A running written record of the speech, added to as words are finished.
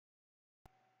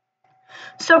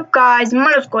Sup guys,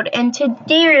 Monosquad, and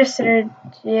today,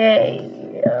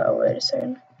 wait a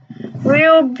second,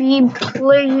 we'll be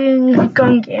playing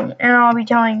gun game, and I'll be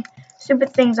telling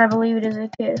stupid things I believed as a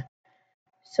kid.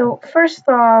 So first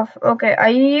off, okay, I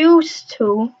used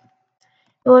to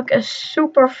be like a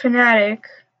super fanatic.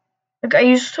 Like I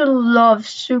used to love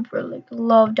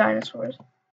dinosaurs.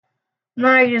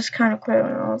 Now I just kind of quit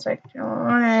when I was like,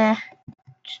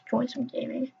 just join some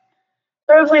gaming.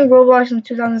 Started playing Roblox in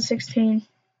 2016.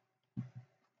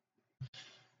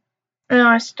 And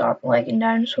I stopped liking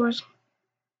dinosaurs.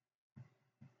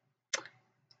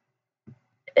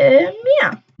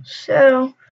 Yeah.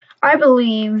 So I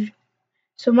believe.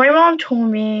 So my mom told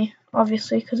me,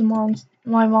 obviously, because my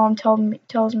mom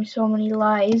tells me so many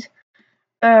lies.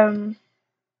 So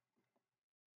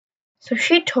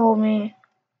she told me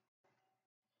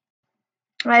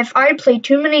if I play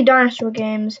too many dinosaur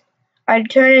games, I'd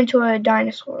turn into a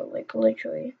dinosaur, like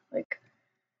literally, like.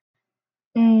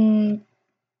 And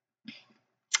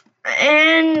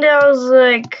I was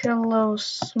like a little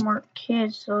smart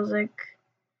kid, so I was like,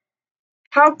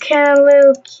 how can a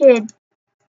little kid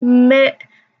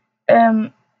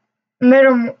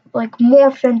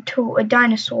morph into a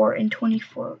dinosaur in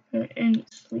 24 in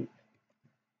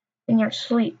your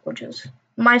sleep, which is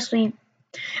my sleep.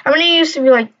 I mean, it used to be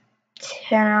like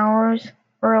 10 hours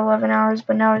or 11 hours,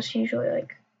 but now it's usually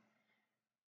like,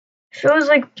 if it was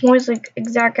like points, like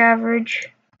exact average,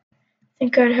 I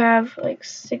think I'd have like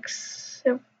 6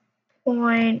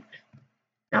 point.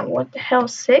 Now what the hell,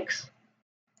 6?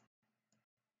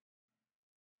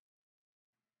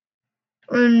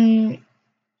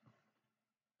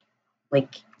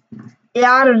 Like,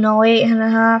 yeah, I don't know,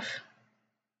 8.5.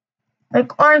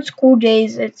 Like on school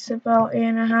days, it's about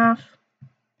 8.5.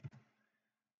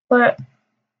 But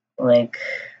like,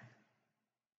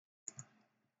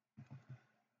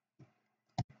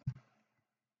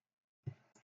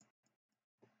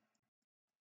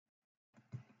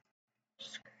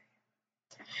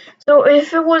 so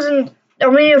if it wasn't, I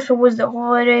mean, if it was the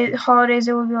holidays,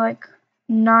 it would be like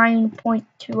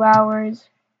 9.2 hours.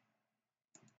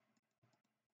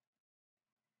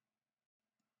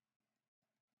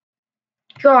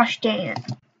 Gosh dang it.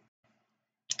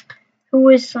 Who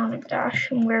is Sonic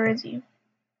Dash and where is he?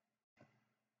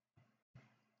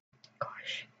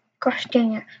 Gosh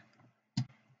dang it.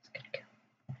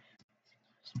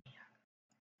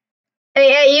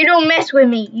 Hey, you don't mess with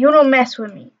me. You don't mess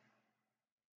with me.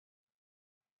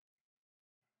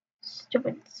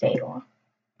 Stupid sailor.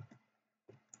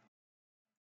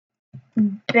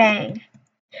 Bang.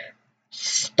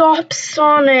 Stop,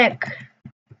 Sonic.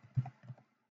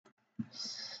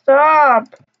 Stop.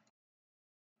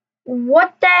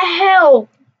 What the hell?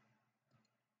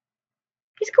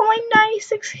 He's going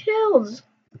 96 kills.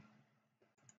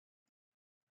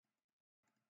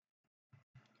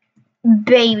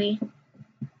 Baby.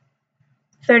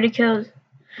 30 kills.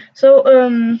 So,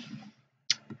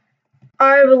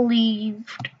 I believed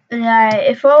that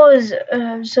if I was,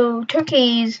 so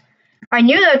turkeys, I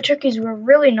knew that turkeys were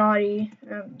really naughty.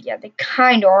 Yeah, they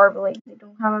kind of are, but like, they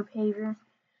don't have a behavior.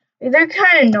 They're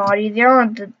kind of naughty. They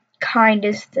aren't the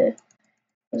kindest,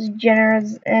 most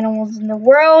generous animals in the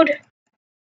world.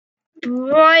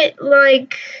 But,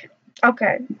 like,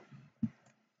 okay.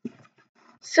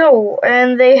 So,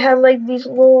 and they had, like, these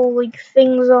little, like,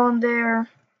 things on their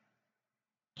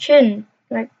chin.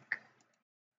 Like,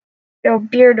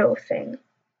 beardo thing.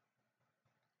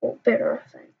 Oh, beardo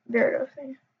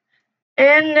thing.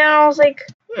 And then I was like,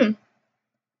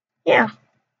 yeah.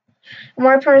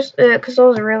 My parents, because I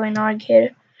was a really naughty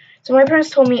kid, so my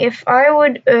parents told me if I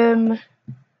would,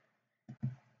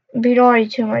 be naughty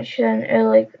too much, then,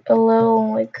 like, a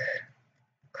little, like,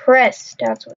 crest,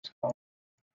 that's what it's called.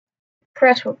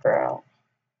 Crest would grow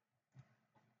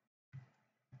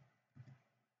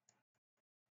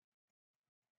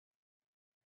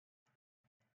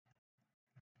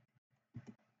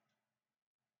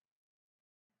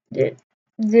out.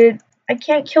 I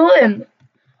can't kill him.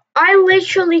 I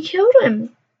literally killed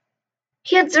him.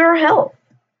 He had 0 health.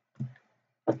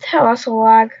 What the hell? That's a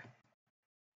lag.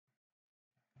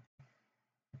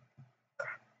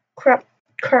 Crap.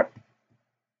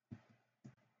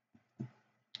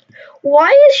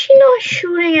 Why is she not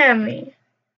shooting at me?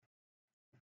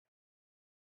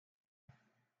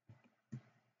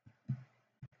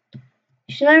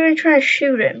 She's not even trying to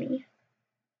shoot at me.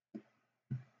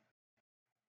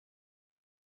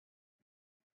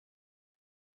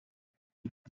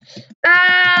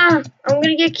 Ah! I'm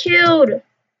gonna get killed.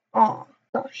 Oh,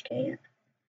 gosh dang it.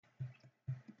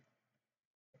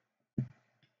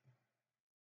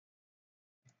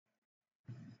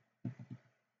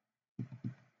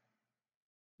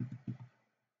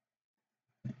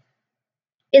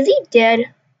 Is he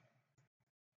dead?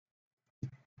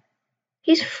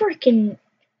 He's freaking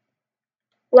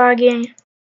lagging.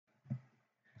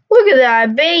 Look at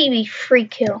that, baby. Free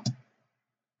kill.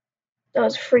 That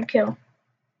was a free kill.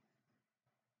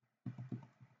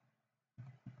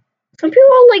 Some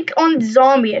people are like on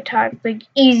zombie attack, like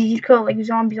easy to kill, like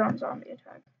zombies on zombie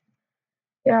attack.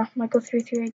 Yeah, Michael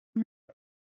 338.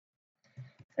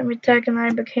 Zombie attack, and I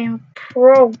became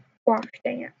pro. Gosh,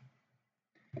 dang it.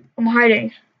 I'm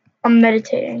hiding. I'm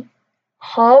meditating.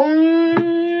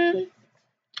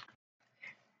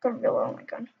 Gotta reload my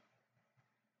gun.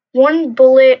 One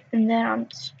bullet, and then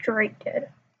I'm straight dead.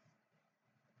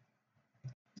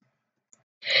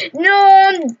 No,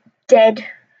 I'm dead.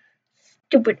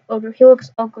 Stupid ogre. He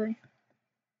looks ugly.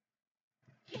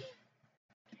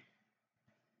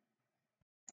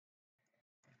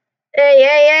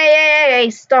 Hey,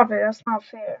 stop it. That's not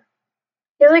fair.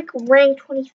 You're like rank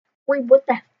 23. What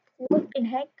the flipping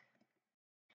heck?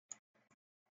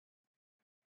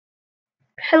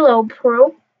 Hello,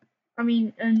 pro. I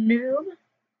mean, a noob.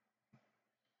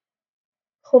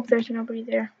 Hope there's nobody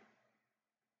there.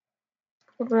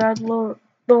 Look at that load.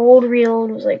 The old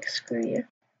reload was like, screw you.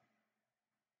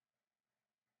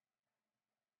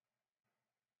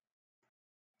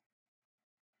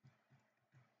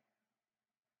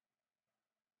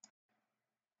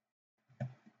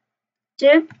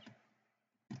 Dude.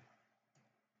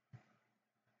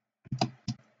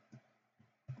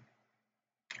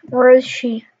 Where is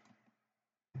she?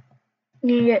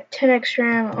 You get 10 extra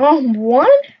ammo. Oh, one?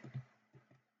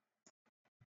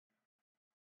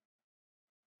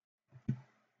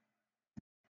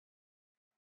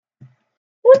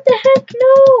 What the heck?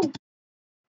 No!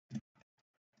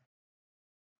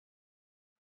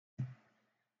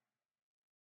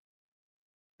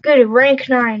 Good, rank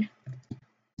 9.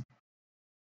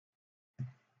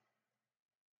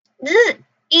 This is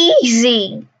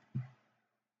easy.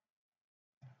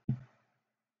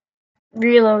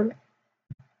 Reload.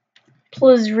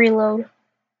 Please reload.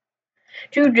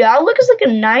 Dude, that looks like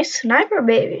a nice sniper,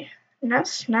 baby.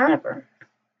 Nice sniper.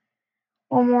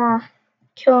 One more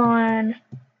kill and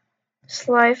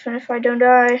life, and if I don't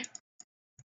die,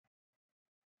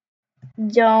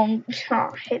 don't. Oh,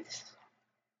 I hate this.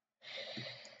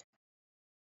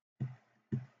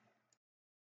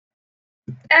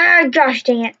 Ah, gosh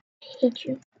dang it. I hate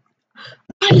you.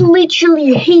 I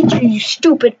literally hate you, you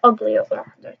stupid, ugly. Oh,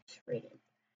 that's rated.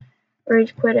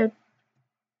 Rage quitted.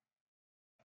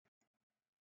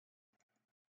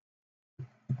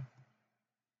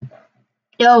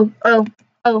 Oh,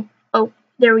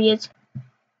 there he is.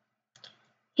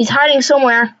 He's hiding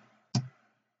somewhere.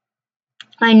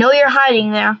 I know you're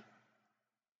hiding there.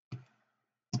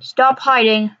 Stop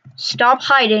hiding. Stop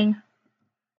hiding.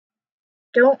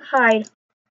 Don't hide.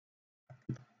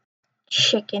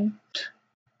 Chicken.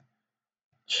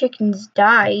 Chickens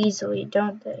die easily,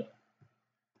 don't they?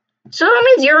 So that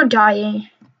means you're dying.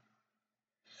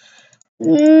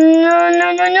 No.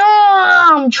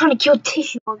 I'm trying to kill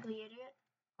tissue, ugly idiot.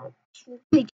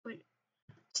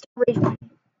 Stop raging.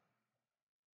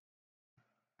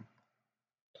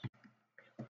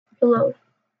 Reload.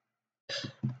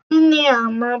 Yeah,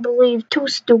 I believe 2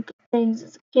 stupid things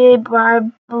as a kid, but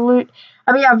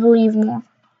I believe more.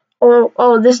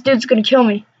 Oh, this dude's gonna kill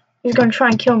me. He's gonna try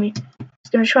and kill me.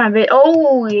 He's gonna try and bait.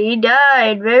 Oh, he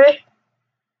died, baby.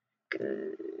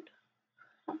 Good.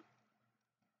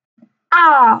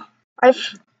 Ah,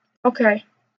 okay.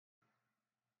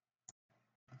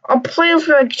 I'll play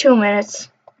for like 2 minutes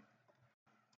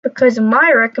because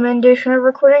my recommendation of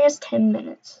recording is 10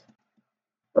 minutes.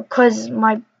 Because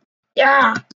my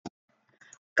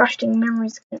gosh dang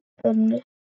memory's gonna end.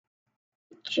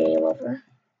 J lover.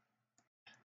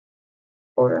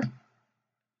 Order.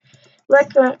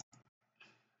 Like that.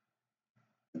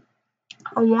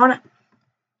 I want it.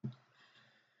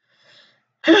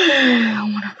 I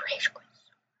want to rage quit.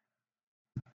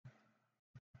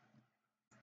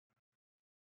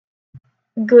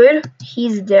 Good.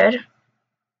 He's dead.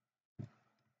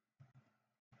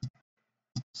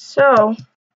 So,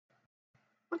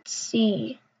 let's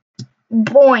see.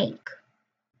 Boink.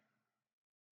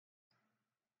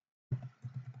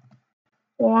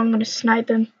 Well, I'm gonna snipe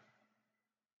him.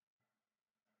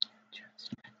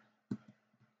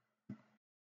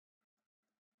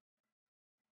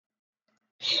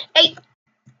 Hey,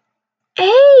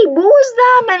 what was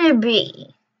that meant to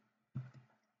be?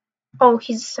 Oh,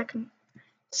 he's a second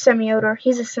semi-odor.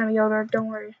 He's a semi-odor, don't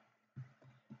worry.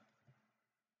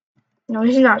 No,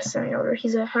 he's not a semi-odor.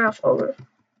 He's a half-odor.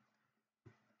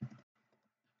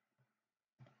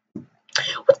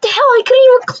 What the hell? I couldn't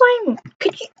even climb.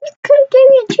 You could have gave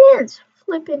me a chance.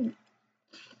 Flipping.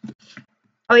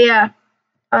 Oh yeah,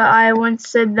 I once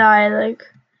said that it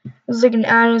was like an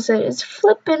ad and said it's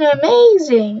flipping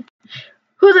amazing.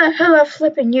 Who the hell are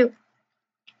flipping you?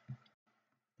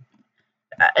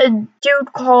 A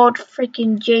dude called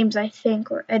freaking James, I think,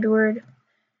 or Edward,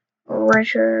 or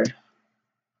Richard,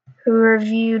 who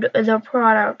reviewed the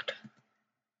product.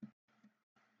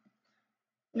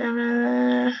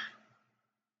 I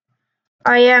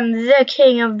am the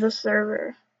king of the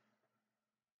server.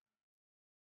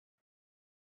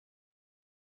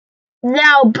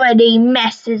 Nobody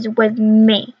messes with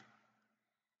me.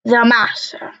 The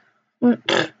master.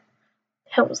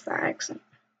 Hell was that accent?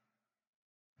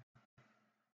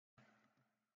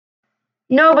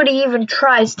 Nobody even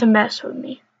tries to mess with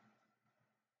me.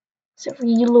 Except for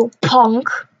you little punk.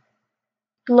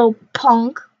 Little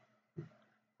punk.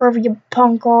 Wherever you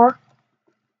punk are.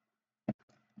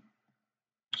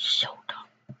 So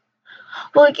dumb.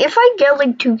 Well, like, if I get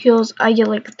like 2 kills, I get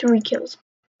like 3 kills.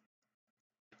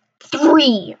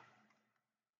 3!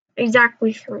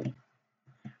 Exactly 3.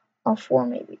 Or 4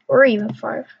 maybe. Or even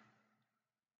 5.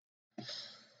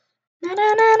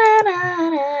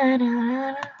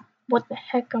 What the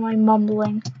heck am I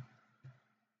mumbling?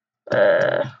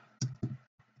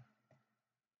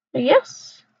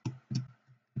 Yes.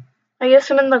 I guess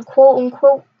I'm in the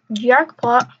quote-unquote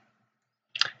jackpot.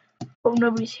 Hope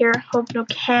nobody's here. Hope no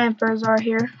campers are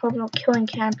here. Hope no killing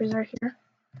campers are here.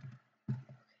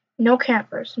 No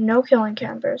campers. No killing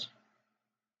campers.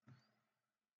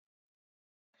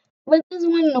 But this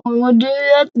one normal dude,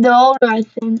 that's the older, I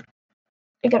think.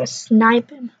 I gotta snipe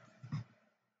him.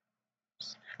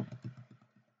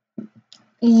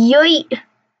 Yoit!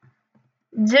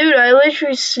 Dude, I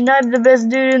literally sniped the best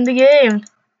dude in the game.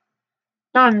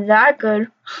 Not that good,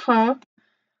 huh?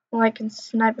 Well, I can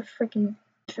snipe a freaking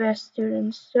best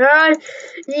student.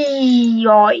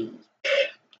 Yoink.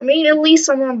 I mean, at least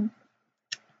I'm on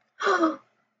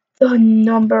the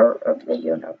number of the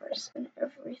universe and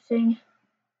everything.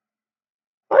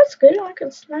 Oh, that's good. I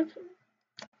can snipe him.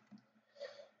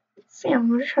 See, I'm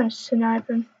gonna try to snipe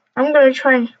him. I'm gonna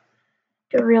try and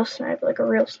do a real snipe, like a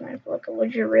real snipe, like a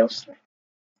legit real snipe.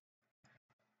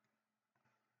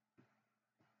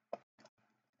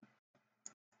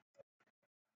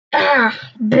 Ah,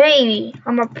 baby,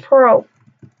 I'm a pro.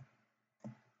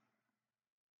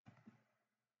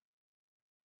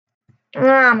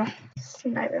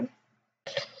 Snipe him.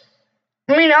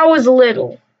 I mean, I was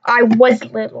little.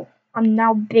 I'm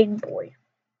now big boy.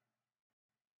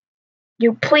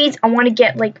 You please, I want to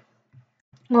get like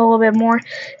a little bit more.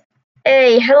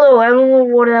 Hey, hello, I don't know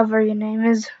whatever your name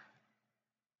is.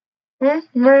 My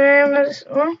name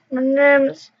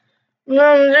is.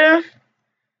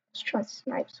 Let's try to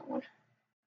snipe someone.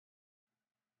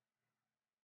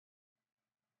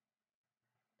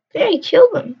 Yeah, he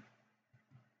killed him.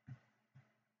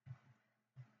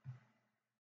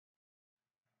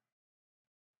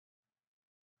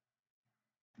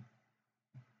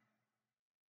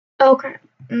 Okay.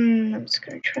 I'm just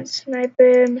gonna try and snipe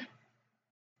him.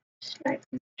 Snipe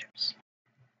him.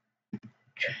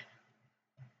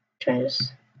 Try to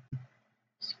snipe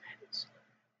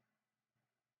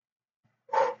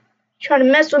him. Trying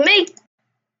to mess with me.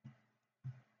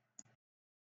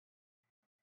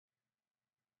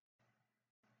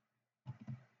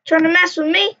 Trying to mess with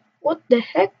me. What the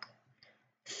heck?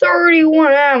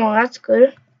 31 ammo. That's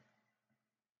good.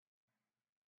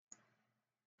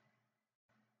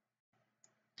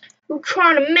 You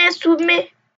trying to mess with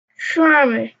me? Try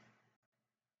me.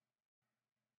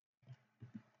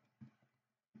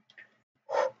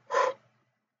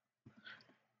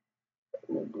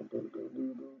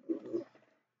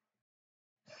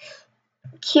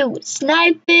 Cute.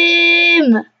 Snipe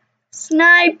him!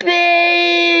 Snipe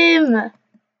him!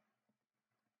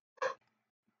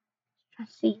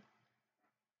 Let's see.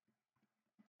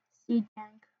 See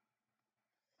tank.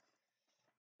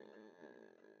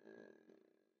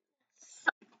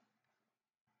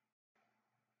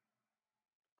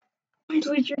 I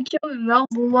literally killed him. That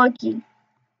was lucky.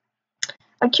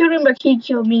 I killed him, but he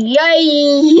killed me.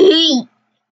 Yay!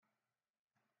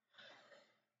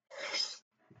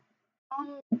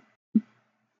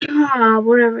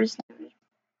 Whatever his name is.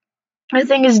 I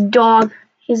think his dog.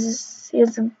 He has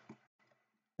a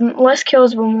less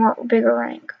kills but more bigger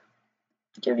rank.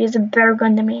 Dude, he has a better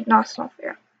gun than me. No, it's not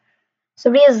fair.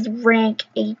 So he has rank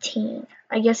 18.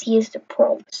 I guess he is the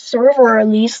pro server at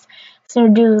least. It's gonna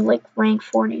do like rank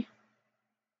 40.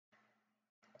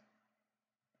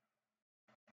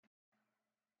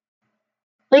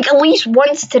 Like at least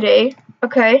once today.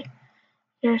 Okay.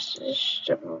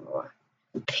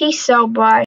 Peace out, bye.